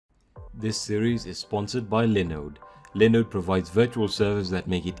This series is sponsored by Linode. Linode provides virtual servers that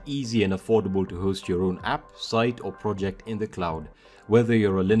make it easy and affordable to host your own app, site or project in the cloud. Whether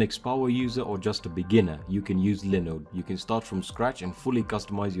you're a Linux power user or just a beginner, you can use Linode. You can start from scratch and fully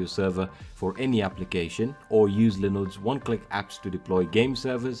customize your server for any application, or use Linode's one-click apps to deploy game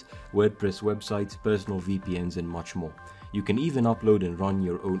servers, WordPress websites, personal VPNs and much more. You can even upload and run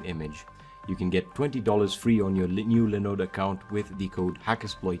your own image. You can get $20 free on your new Linode account with the code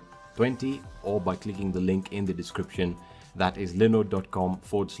HackerSploit20 or by clicking the link in the description. That is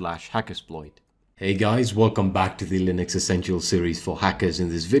linode.com/HackerSploit. Hey guys, welcome back to the Linux Essentials series for hackers. In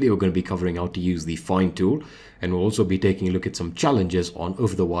this video, we're going to be covering how to use the find tool, and we'll also be taking a look at some challenges on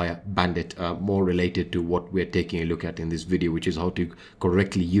OverTheWire Bandit, more related to what we're taking a look at in this video, which is how to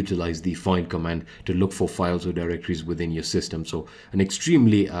correctly utilize the find command to look for files or directories within your system. So an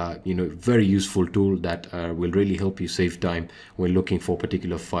extremely, very useful tool that will really help you save time when looking for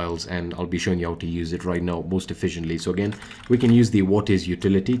particular files, and I'll be showing you how to use it right now most efficiently. So again, we can use the what is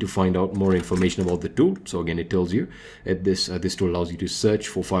utility to find out more information about the tool. So again, it tells you this tool allows you to search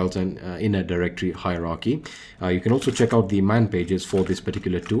for files and in a directory hierarchy. You can also check out the man pages for this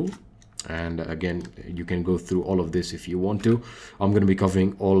particular tool, and again, you can go through all of this if you want to. I'm going to be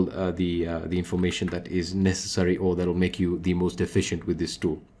covering all the information that is necessary or that will make you the most efficient with this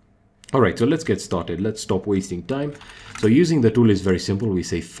tool. Alright, so let's get started. Let's stop wasting time. So using the tool is very simple. We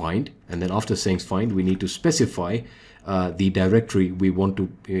say find, and then after saying find, we need to specify the directory we want to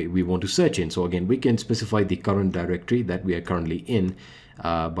search in. So again, we can specify the current directory that we are currently in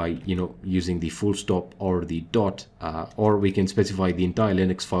by using the full stop or the dot, or we can specify the entire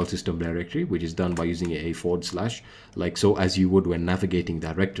Linux file system directory, which is done by using a / like so, as you would when navigating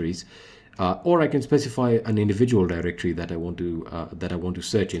directories. Or I can specify an individual directory that I want to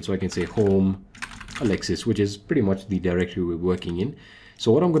search in. So I can say home Alexis, which is pretty much the directory we're working in.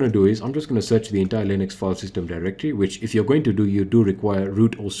 So what I'm going to do is I'm just going to search the entire Linux file system directory, which if you're going to do, you do require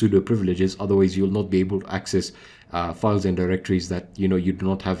root or sudo privileges. Otherwise, you'll not be able to access files and directories that you do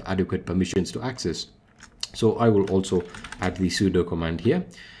not have adequate permissions to access. So I will also add the sudo command here.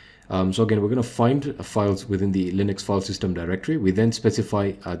 So again, we're going to find files within the Linux file system directory. We then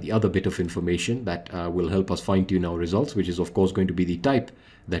specify the other bit of information that will help us fine tune our results, which is of course going to be the type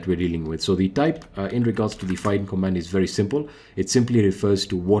that we're dealing with. So the type in regards to the find command is very simple. It simply refers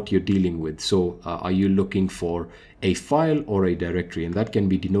to what you're dealing with. So are you looking for a file or a directory? And that can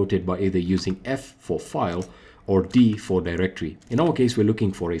be denoted by either using F for file or D for directory. In our case, we're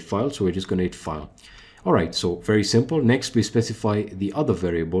looking for a file, so we're just going to hit file. Alright, so very simple. Next, we specify the other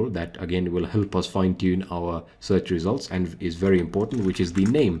variable that again will help us fine tune our search results and is very important, which is the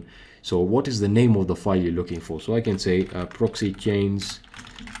name. So what is the name of the file you're looking for? So I can say proxy chains,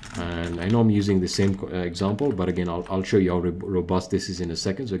 and I know I'm using the same example, but again, I'll show you how robust this is in a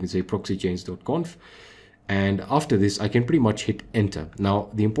second. So I can say proxychains.conf, and after this, I can pretty much hit enter. Now,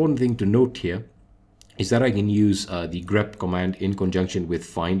 the important thing to note here is that I can use the grep command in conjunction with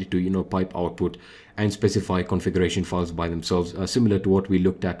find to pipe output and specify configuration files by themselves, similar to what we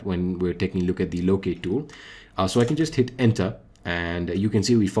looked at when we were taking a look at the locate tool. So I can just hit enter, and you can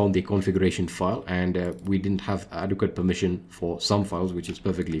see we found the configuration file, and we didn't have adequate permission for some files, which is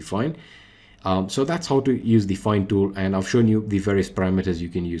perfectly fine. So that's how to use the find tool, and I've shown you the various parameters you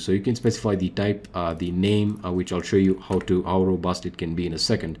can use. So you can specify the type, the name, which I'll show you how robust it can be in a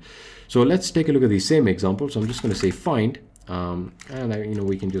second. So let's take a look at the same example. So I'm just going to say find, and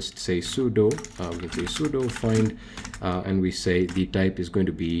we can just say sudo. We can say sudo find, and we say the type is going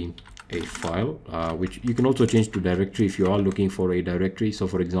to be a file, which you can also change to directory if you are looking for a directory. So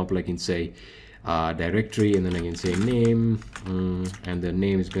for example, I can say directory, and then I can say name, and the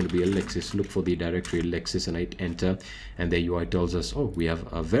name is going to be Alexis. Look for the directory Alexis, and I hit enter, and the UI tells us, oh, we have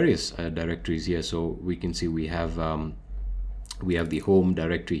various directories here. So we can see we have the home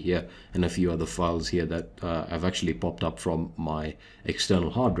directory here and a few other files here that have actually popped up from my external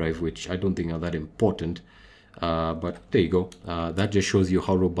hard drive, which I don't think are that important. But there you go. That just shows you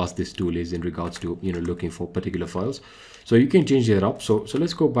how robust this tool is in regards to looking for particular files. So you can change that up. So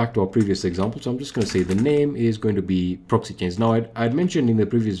let's go back to our previous example. So I'm just going to say the name is going to be proxy chains. Now I had mentioned in the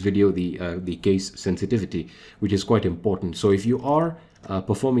previous video the case sensitivity, which is quite important. So if you are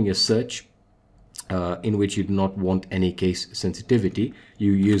performing a search in which you do not want any case sensitivity,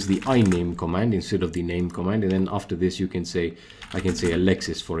 you use the iname command instead of the name command, and then after this you can say, I can say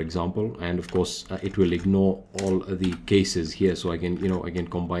Alexis, for example, and of course it will ignore all the cases here. So I can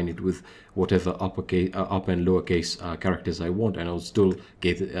combine it with whatever up and lowercase characters I want, and I'll still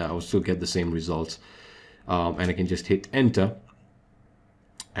get the same results. And I can just hit enter.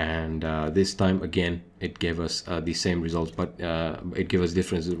 And this time again it gave us the same results, but it gave us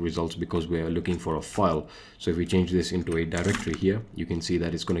different results because we are looking for a file. So if we change this into a directory here, you can see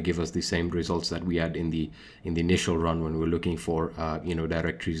that it's going to give us the same results that we had in the initial run when we were looking for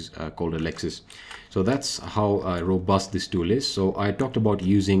directories called Alexis. So that's how robust this tool is. So I talked about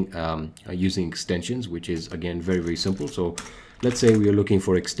using extensions, which is again very simple. So let's say we are looking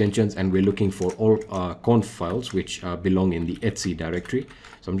for extensions and we're looking for all conf files which belong in the etc directory.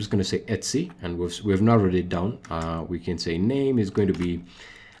 So I'm just going to say etc, and we've narrowed it down. We can say name is going to be,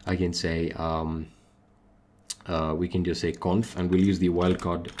 I can say, we can just say conf, and we'll use the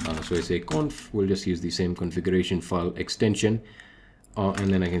wildcard. So I say conf, we'll just use the same configuration file extension,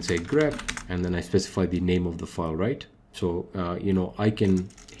 and then I can say grep, and then I specify the name of the file, right? So I can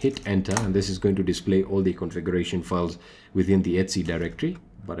hit enter, and this is going to display all the configuration files within the etc directory.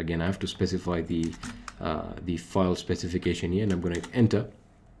 But again, I have to specify the file specification here, and I'm going to hit enter.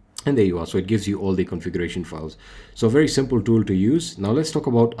 And there you are. So it gives you all the configuration files. So very simple tool to use. Now let's talk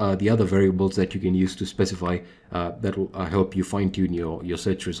about the other variables that you can use to specify that will help you fine tune your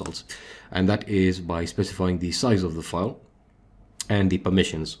search results. And that is by specifying the size of the file and the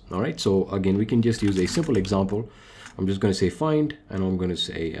permissions. All right. So again, we can just use a simple example. I'm just going to say find, and I'm going to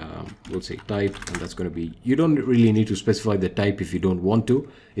say, we'll say type, and that's going to be, you don't really need to specify the type if you don't want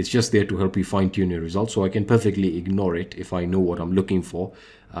to. It's just there to help you fine tune your results. So I can perfectly ignore it if I know what I'm looking for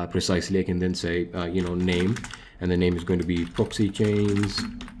precisely. I can then say, name, and the name is going to be proxy chains.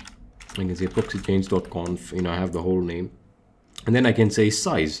 I can say proxychains.conf, I have the whole name. And then I can say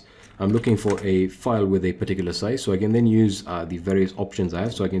size. I'm looking for a file with a particular size. So I can then use the various options I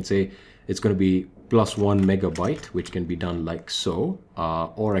have. So I can say it's going to be +1 megabyte, which can be done like so,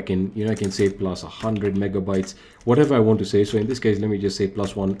 or I can, I can say +100 megabytes, whatever I want to say. So in this case, let me just say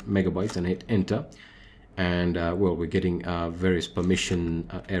 +1 megabytes and hit enter. And well, we're getting various permission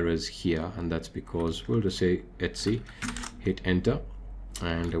errors here, and that's because we'll just say etc, hit enter,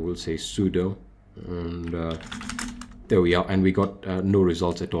 and we'll say sudo, and there we are, and we got no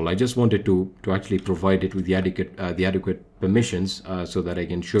results at all. I just wanted to actually provide it with the adequate permissions so that I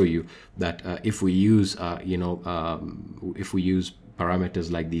can show you that if we use if we use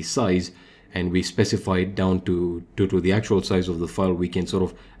parameters like the size and we specify it down to the actual size of the file, we can sort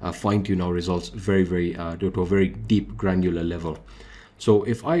of fine tune our results very to a very deep granular level. So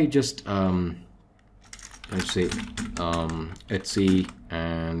if I just let's say etc,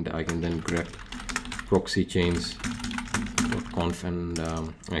 and I can then grep proxychains.conf, and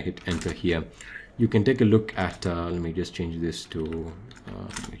I hit enter here, you can take a look at let me just change this to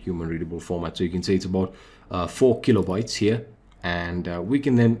human readable format. So you can say it's about 4 kilobytes here, and we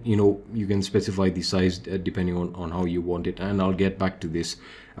can then you can specify the size depending on how you want it, and I'll get back to this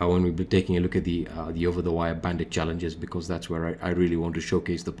when we'll be taking a look at the over-the-wire bandit challenges, because that's where I really want to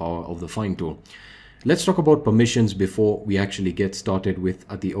showcase the power of the find tool. Let's talk about permissions before we actually get started with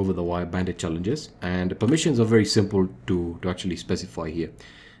the over-the-wire bandit challenges. And permissions are very simple to actually specify here.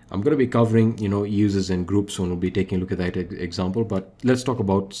 I'm going to be covering users and groups when we'll be taking a look at that example, but let's talk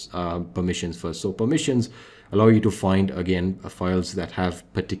about permissions first. So permissions allow you to find, again, files that have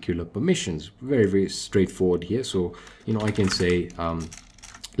particular permissions. Very straightforward here. So I can say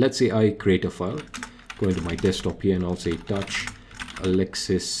let's say I create a file, go into my desktop here, and I'll say touch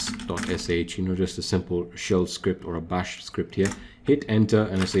alexis.sh, just a simple shell script or a bash script here. Hit enter,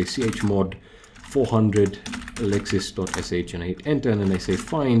 and I say chmod 400 alexis.sh, and I hit enter, and then I say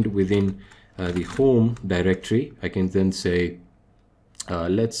find within the home directory. I can then say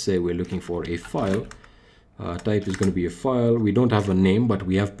let's say we're looking for a file. Type is going to be a file. We don't have a name, but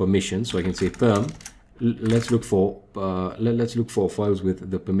we have permission, so I can say perm. Let's look for files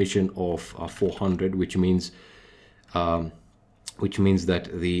with the permission of 400, which means that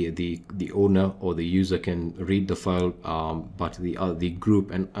the owner or the user can read the file, but the group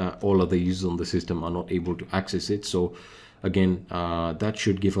and all other users on the system are not able to access it. So again, that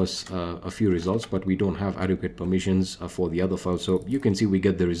should give us a few results, but we don't have adequate permissions for the other files. So you can see we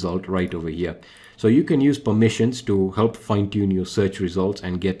get the result right over here. So you can use permissions to help fine-tune your search results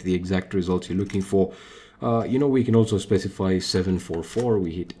and get the exact results you're looking for. We can also specify 744.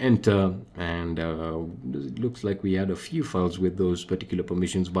 We hit enter, and it looks like we had a few files with those particular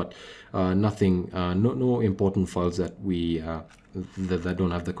permissions, but nothing, no important files that we that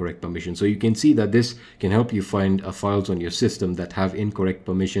don't have the correct permission. So you can see that this can help you find files on your system that have incorrect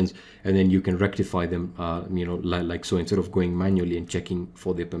permissions, and then you can rectify them, like so, instead of going manually and checking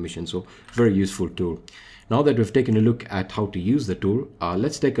for their permission. So very useful tool. Now that we've taken a look at how to use the tool,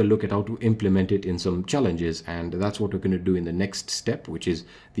 let's take a look at how to implement it in some challenges, and that's what we're going to do in the next step, which is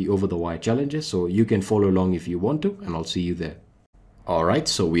the over-the-wire challenges. So you can follow along if you want to, and I'll see you there. Alright,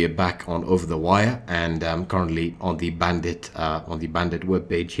 so we are back on Over the Wire, and currently on the Bandit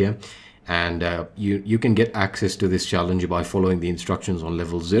webpage here. And you can get access to this challenge by following the instructions on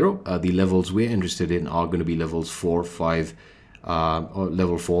level 0. The levels we're interested in are going to be levels 4, 5, or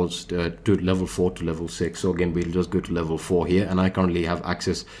level 4 to level 4 to level 6. So again, we'll just go to level 4 here, and I currently have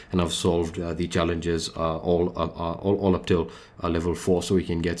access and I've solved the challenges all up till level 4, so we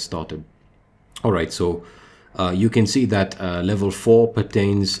can get started. Alright, so you can see that level 4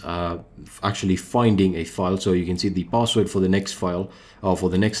 pertains actually finding a file. So you can see the password for the next file or for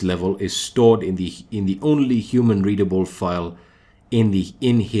the next level is stored in the only human readable file in the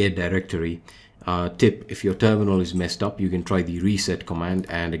in here directory. Tip: if your terminal is messed up, you can try the reset command,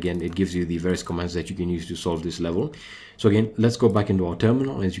 and again it gives you the various commands that you can use to solve this level. So again, let's go back into our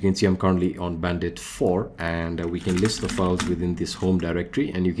terminal. As you can see, I'm currently on Bandit 4, and we can list the files within this home directory,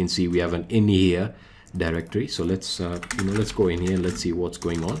 and you can see we have an in here directory. So let's let's go in here and let's see what's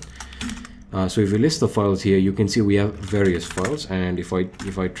going on. So if we list the files here, you can see we have various files, and if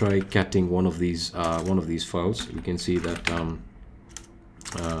I try catting one of these files, you can see that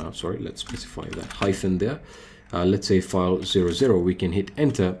sorry, let's specify that hyphen there. Let's say file 00. We can hit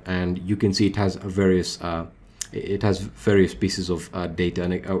enter, and you can see it has various pieces of data,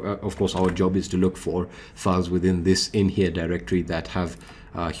 and of course our job is to look for files within this in here directory that have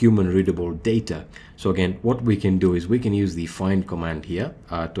human readable data. So again, what we can do is we can use the find command here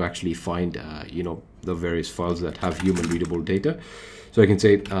to actually find the various files that have human readable data. So I can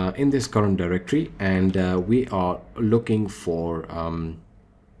say in this current directory, and we are looking for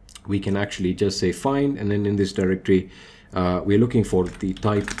we can actually just say find, and then in this directory we're looking for the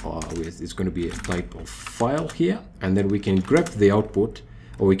type. It's going to be a type of file here, and then we can grep the output,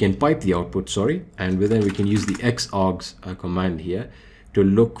 or we can pipe the output, sorry, and then we can use the xargs command here to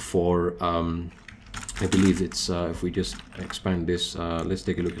look for I believe it's if we just expand this, let's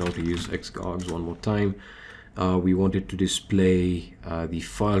take a look at how to use xargs one more time. We want it to display the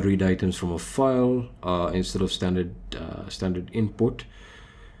file read items from a file instead of standard input.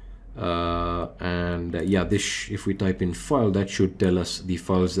 Yeah, this, if we type in file, that should tell us the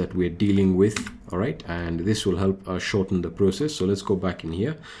files that we're dealing with. All right, and this will help shorten the process. So let's go back in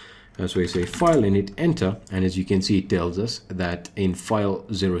here. So we say file and hit enter, and as you can see, it tells us that in file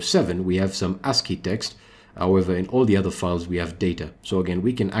 07 we have some ASCII text. However, in all the other files we have data. So again,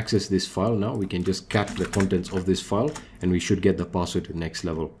 we can access this file now. We can just cat the contents of this file, and we should get the password to the next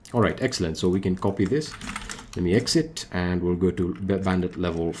level. All right, excellent. So we can copy this. Let me exit, and we'll go to Bandit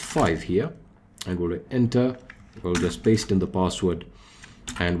level 5 here, and we'll hit enter. We'll just paste in the password,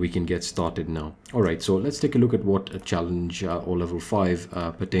 and we can get started now. All right, so let's take a look at what a challenge or level 5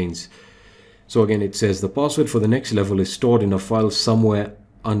 pertains. So again, it says the password for the next level is stored in a file somewhere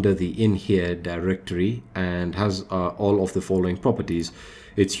under the in here directory and has all of the following properties.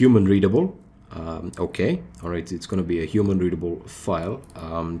 It's human readable. Okay, all right, it's going to be a human readable file,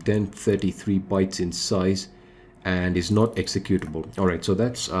 1033 bytes in size, and is not executable. All right, so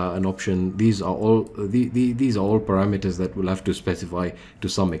that's an option. These are all these are all parameters that we'll have to specify to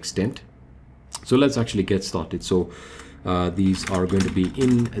some extent. So let's actually get started. So these are going to be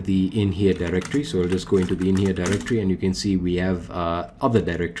in the in here directory. So I'll just go into the in here directory, and you can see we have other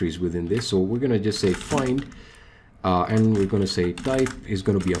directories within this. So we're going to just say find, and we're going to say type is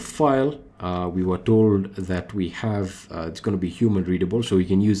going to be a file. We were told that we have it's going to be human readable, so we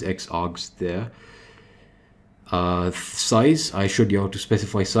can use xargs there. Size, I showed you how to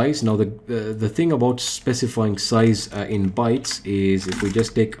specify size. Now the thing about specifying size in bytes is, if we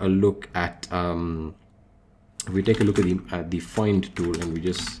just take a look at the find tool, and we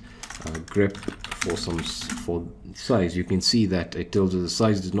just grep for size, you can see that it tells us the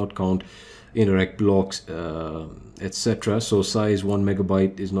size does not count indirect blocks, etc. So size 1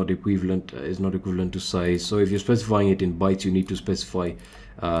 megabyte is not equivalent to size. So if you're specifying it in bytes, you need to specify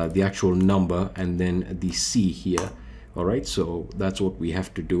the actual number and then the C here. All right, so that's what we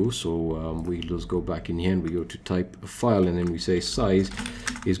have to do. So we'll just go back in here, and we go to type a file, and then we say size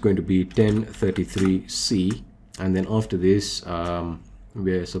is going to be 1033C, and then after this the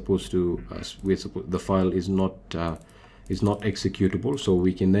file is not executable, so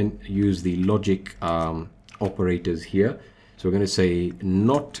we can then use the logic operators here. So we're going to say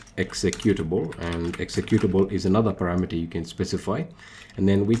not executable, and executable is another parameter you can specify, and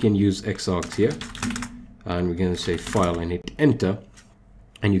then we can use xargs here, and we're going to say file and hit enter,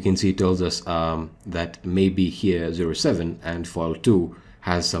 and you can see it tells us that maybe here 07 and file 2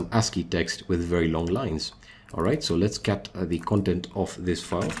 has some ASCII text with very long lines. All right, so let's cat the content of this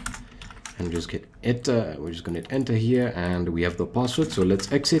file, and just get enter. We're just going to hit enter here, and we have the password. So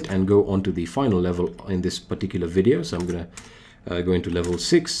let's exit and go on to the final level in this particular video. So I'm going to Go into level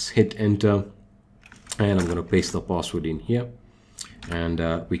 6, hit enter, and I'm going to paste the password in here, and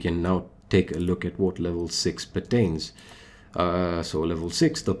we can now take a look at what level 6 pertains. So level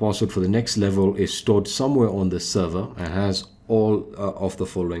 6, the password for the next level is stored somewhere on the server and has all of the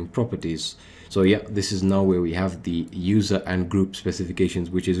following properties. So yeah, this is now where we have the user and group specifications,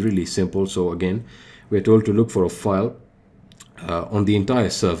 which is really simple. So again, we're told to look for a file on the entire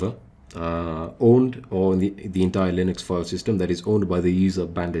server, owned, or the entire Linux file system that is owned by the user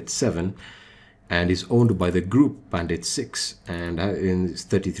Bandit 7 and is owned by the group Bandit 6 and is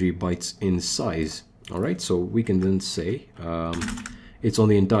 33 bytes in size. All right, so we can then say it's on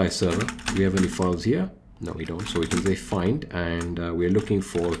the entire server. Do we have any files here? No, we don't. So we can say find, and we're looking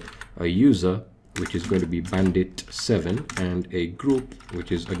for a user, which is going to be Bandit 7, and a group,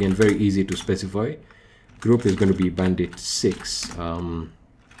 which is again very easy to specify. Group is going to be Bandit 6.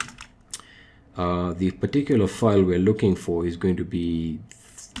 The particular file we're looking for is going to be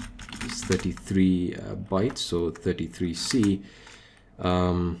 33 bytes, so 33C.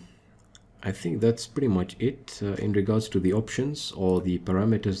 I think that's pretty much it in regards to the options or the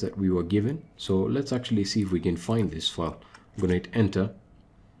parameters that we were given. So let's actually see if we can find this file. I'm going to hit enter,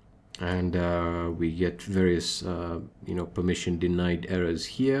 and we get various permission denied errors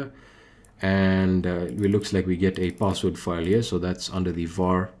here, and it looks like we get a password file here. So that's under the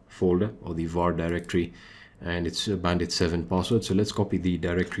var folder or the var directory, and it's a Bandit 7 password. So let's copy the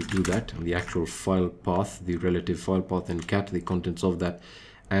directory to that, and the actual file path, the relative file path, and cat the contents of that,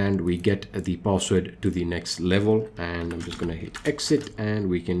 and we get the password to the next level. And I'm just going to hit exit, and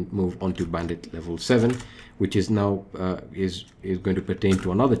we can move on to Bandit level 7, which is now is going to pertain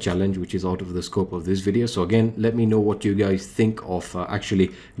to another challenge, which is out of the scope of this video. So again, let me know what you guys think of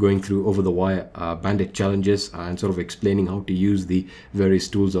actually going through over the wire Bandit challenges and sort of explaining how to use the various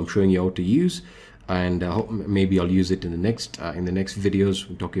tools I'm showing you how to use. And maybe I'll use it in the next videos.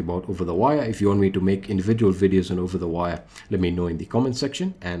 We're talking about over the wire. If you want me to make individual videos on over the wire, let me know in the comment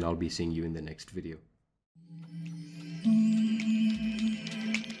section, and I'll be seeing you in the next video.